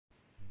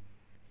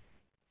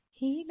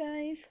Hey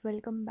guys,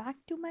 welcome back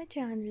to my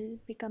channel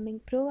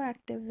Becoming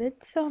Proactive with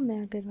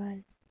Soumya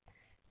Agarwal.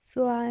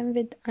 So I am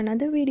with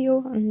another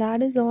video and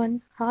that is on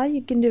how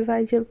you can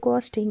revise your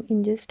costing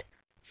in just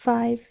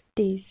 5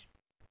 days.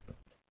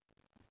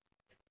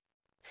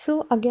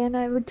 So again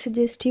I would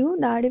suggest you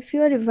that if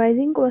you are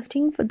revising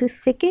costing for the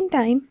second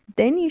time,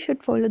 then you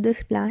should follow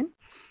this plan.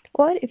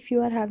 Or if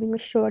you are having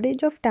a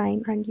shortage of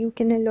time and you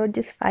can allot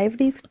just 5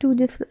 days to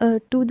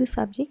the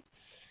subject,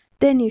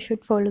 then you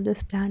should follow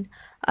this plan.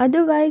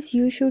 Otherwise,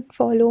 you should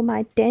follow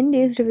my 10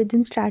 days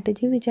revision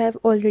strategy, which I have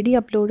already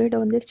uploaded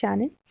on this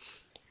channel.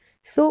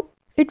 So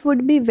it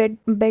would be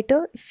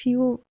better if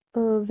you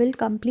will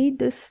complete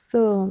this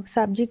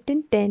subject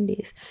in 10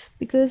 days,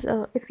 because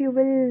if you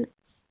will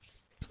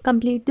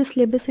complete the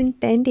syllabus in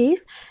 10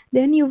 days,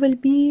 then you will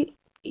be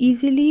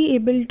easily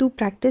able to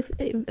practice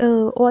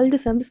all the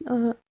sums,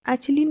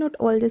 actually not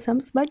all the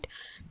sums but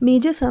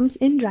major sums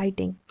in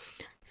writing.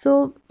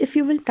 So if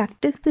you will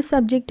practice the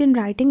subject in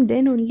writing,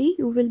 then only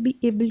you will be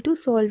able to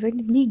solve it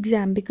in the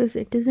exam, because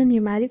it is a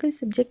numerical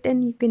subject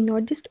and you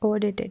cannot just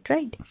audit it,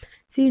 right?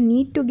 So you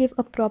need to give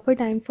a proper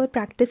time for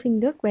practicing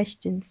the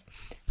questions.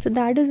 So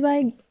that is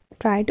why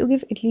try to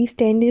give at least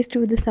 10 days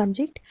to the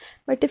subject.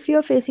 But if you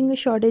are facing a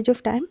shortage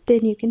of time,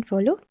 then you can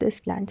follow this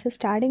plan. So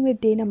starting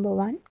with day number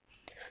 1,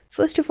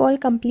 first of all,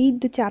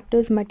 complete the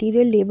chapters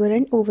material, labor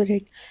and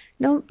overhead.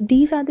 Now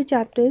these are the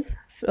chapters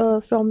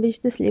from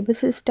which the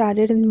syllabus is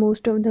started in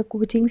most of the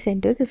coaching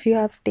centers if you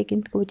have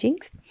taken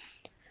coachings.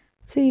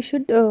 So you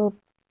should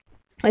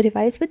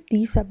revise with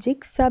these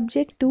subjects,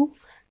 subject to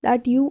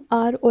that you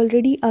are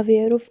already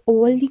aware of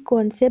all the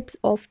concepts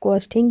of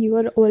costing, you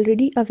are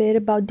already aware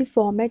about the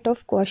format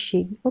of cost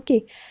sheet.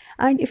 Okay,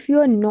 and if you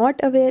are not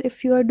aware,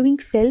 if you are doing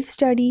self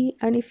study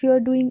and if you are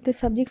doing the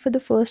subject for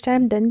the first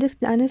time, then this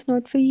plan is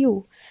not for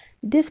you.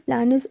 This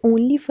plan is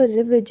only for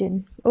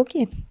revision.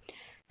 Okay,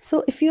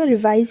 so if you are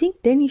revising,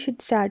 then you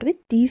should start with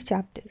these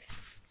chapters.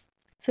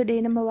 So day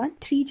number 1,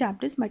 3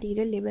 chapters,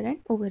 material, labor and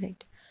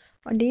overhead.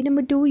 On day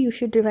number 2, you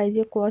should revise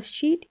your cost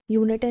sheet,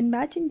 unit and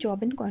batch and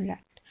job and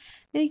contract.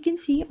 Now you can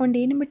see on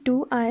day number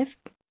 2, I have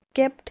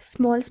kept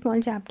small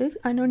chapters,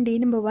 and on day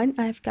number 1,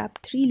 I have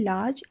kept 3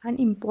 large and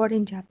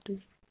important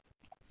chapters.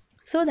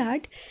 So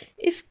that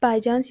if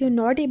by chance you're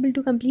not able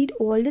to complete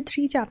all the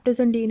 3 chapters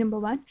on day number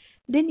 1,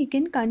 then you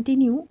can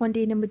continue on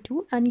day number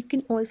 2 and you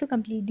can also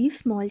complete these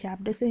small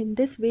chapters. So in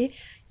this way,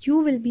 you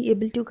will be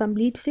able to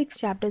complete 6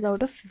 chapters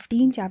out of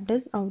 15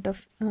 chapters out of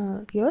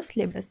your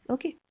syllabus.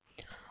 Okay.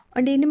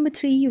 On day number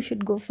 3, you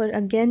should go for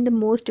again the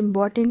most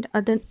important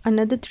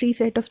another 3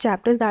 set of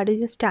chapters, that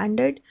is the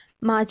standard,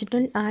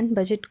 marginal and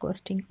budget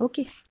costing.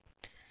 Okay.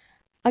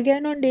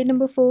 Again on day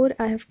number 4,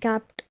 I have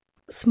kept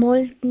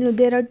small,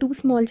 there are 2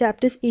 small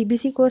chapters,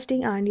 ABC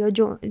costing and your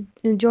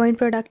joint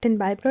product and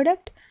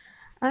byproduct.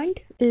 And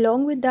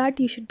along with that,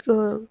 you should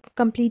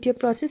complete your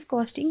process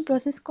costing.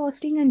 Process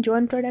costing and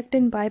joint product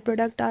and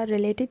byproduct are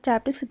related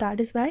chapters, so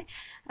that is why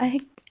I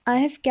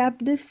have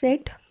kept this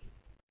set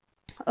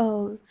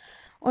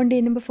on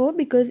day number 4,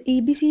 because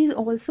ABC is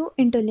also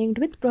interlinked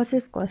with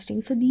process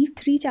costing. So these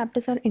 3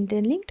 chapters are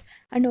interlinked,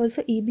 and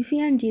also ABC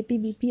and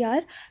JPBP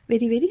are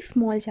very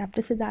small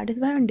chapters. So that is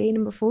why on day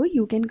number 4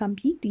 you can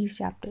complete these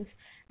chapters.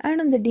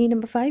 And on the day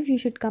number 5, you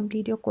should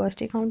complete your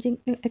cost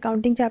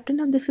accounting chapter.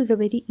 Now this is a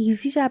very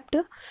easy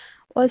chapter.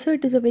 Also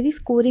it is a very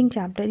scoring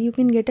chapter. You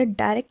can get a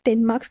direct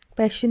 10 marks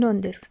question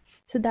on this.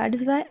 So that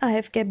is why I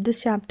have kept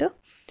this chapter.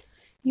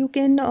 You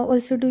can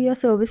also do your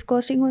service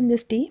costing on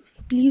this day.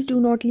 Please do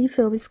not leave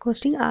service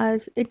costing,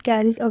 as it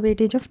carries a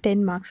weightage of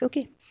 10 marks.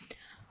 Okay.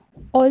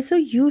 Also,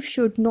 you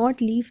should not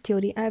leave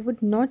theory. I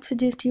would not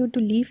suggest you to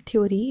leave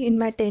theory. In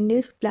my 10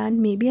 days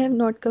plan, maybe I have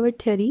not covered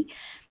theory,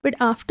 but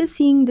after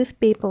seeing this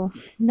paper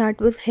that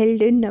was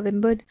held in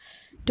November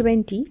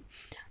 20,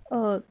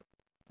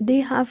 they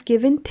have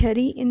given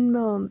theory in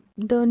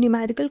the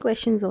numerical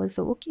questions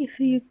also. Okay,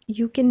 so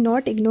you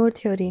cannot ignore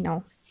theory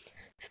now.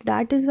 So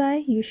that is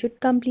why you should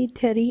complete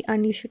theory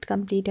and you should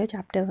complete your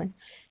chapter 1.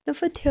 Now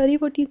for theory,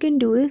 what you can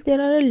do is, there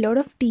are a lot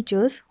of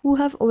teachers who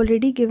have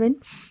already given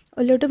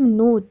a lot of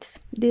notes.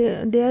 They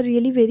are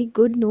really very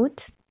good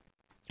notes.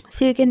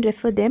 So you can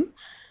refer them,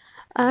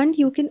 and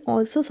you can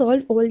also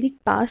solve all the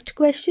past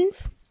questions.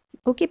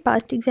 Okay,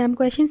 past exam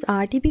questions,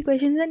 RTP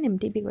questions and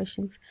MTP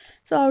questions.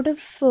 So out of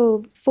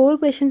 4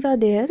 questions are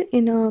there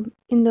in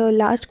the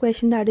last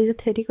question, that is a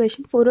theory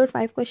question. 4 or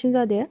 5 questions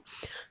are there.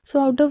 So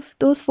out of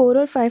those 4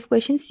 or 5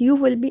 questions, you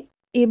will be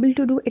able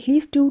to do at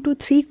least 2 to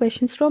 3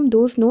 questions from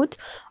those notes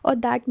or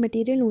that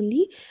material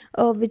only,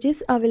 which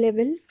is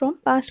available from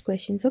past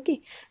questions.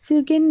 Okay, so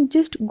you can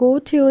just go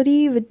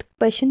theory with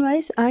question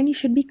wise, and you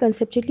should be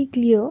conceptually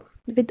clear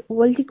with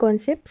all the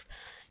concepts.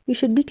 You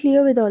should be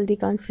clear with all the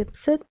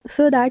concepts,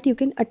 so that you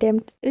can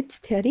attempt its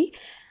theory.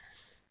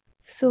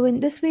 So in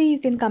this way you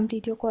can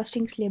complete your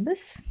costing syllabus.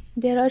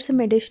 There are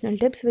some additional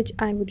tips which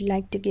I would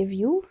like to give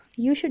you.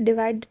 You should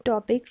divide the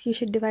topics, you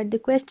should divide the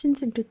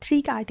questions into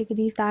 3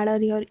 categories, that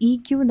are your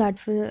EQ,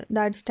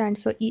 that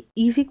stands for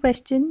easy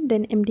question,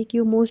 then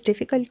MDQ, most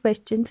difficult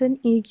questions, and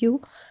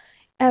EQ,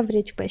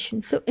 average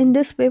questions. So in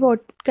this way, what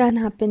can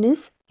happen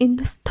is, in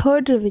this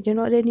third revision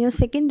or in your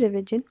second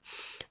revision,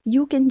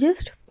 you can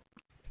just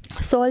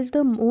solve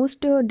the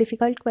most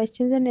difficult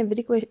questions and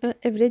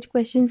average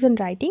questions in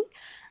writing,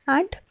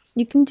 and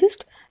you can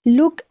just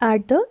look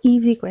at the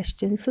easy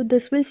questions. So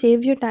this will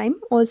save your time.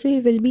 Also,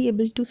 you will be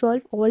able to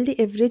solve all the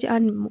average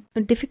and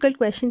difficult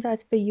questions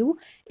as per you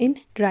in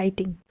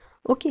writing.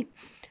 Okay.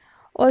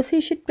 Also,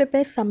 you should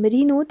prepare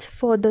summary notes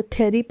for the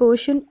theory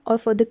portion, or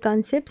for the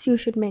concepts you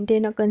should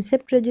maintain a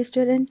concept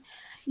register, and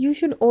you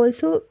should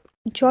also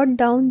jot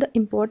down the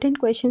important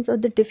questions or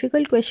the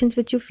difficult questions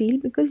which you feel,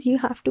 because you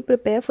have to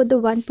prepare for the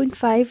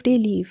 1.5 day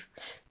leave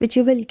which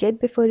you will get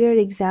before your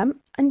exam,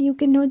 and you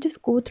cannot just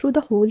go through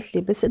the whole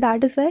syllabus. So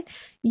that is why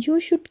you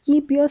should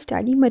keep your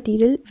study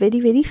material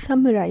very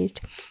summarized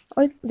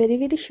or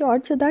very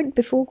short, so that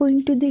before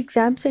going to the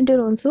exam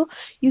center also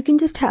you can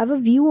just have a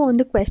view on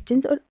the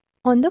questions or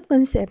on the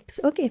concepts.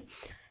 Okay,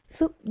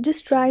 so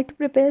just try to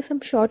prepare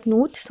some short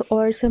notes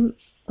or some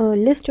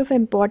list of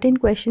important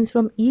questions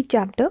from each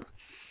chapter.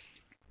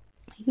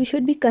 You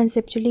should be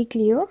conceptually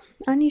clear,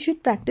 and you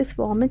should practice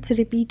formats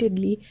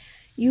repeatedly.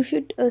 You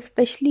should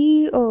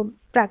especially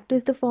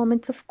practice the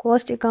formats of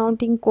cost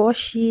accounting,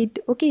 cost sheet.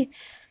 Okay,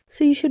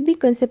 so you should be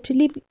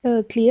conceptually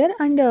clear,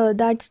 and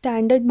that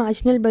standard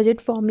marginal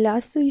budget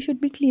formulas. So you should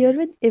be clear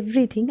with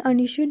everything,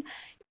 and you should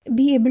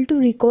be able to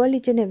recall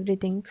each and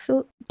everything.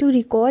 So to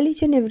recall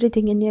each and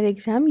everything in your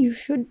exam, you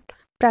should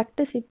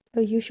practice it,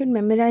 you should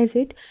memorize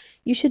it,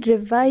 you should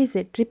revise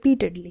it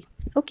repeatedly.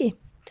 Okay,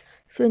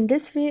 so in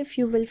this way, if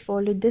you will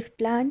follow this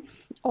plan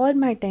or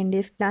my 10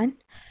 days plan,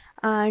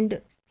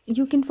 and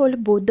you can follow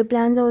both the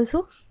plans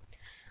also.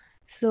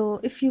 So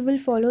if you will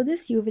follow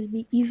this, you will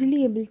be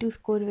easily able to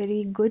score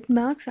very good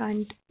marks,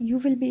 and you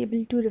will be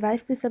able to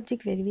revise the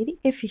subject very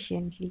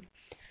efficiently.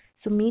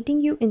 So meeting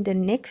you in the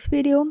next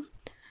video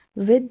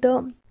with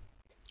the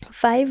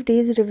 5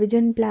 days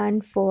revision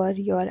plan for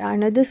your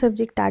another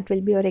subject, that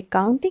will be your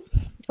accounting.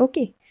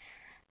 Okay,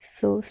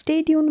 so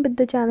stay tuned with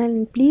the channel,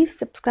 and please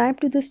subscribe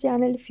to this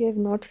channel if you have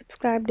not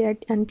subscribed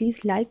yet, and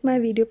please like my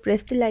video,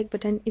 press the like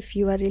button if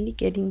you are really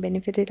getting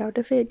benefited out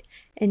of it.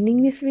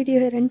 Ending this video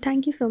here, and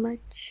thank you so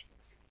much.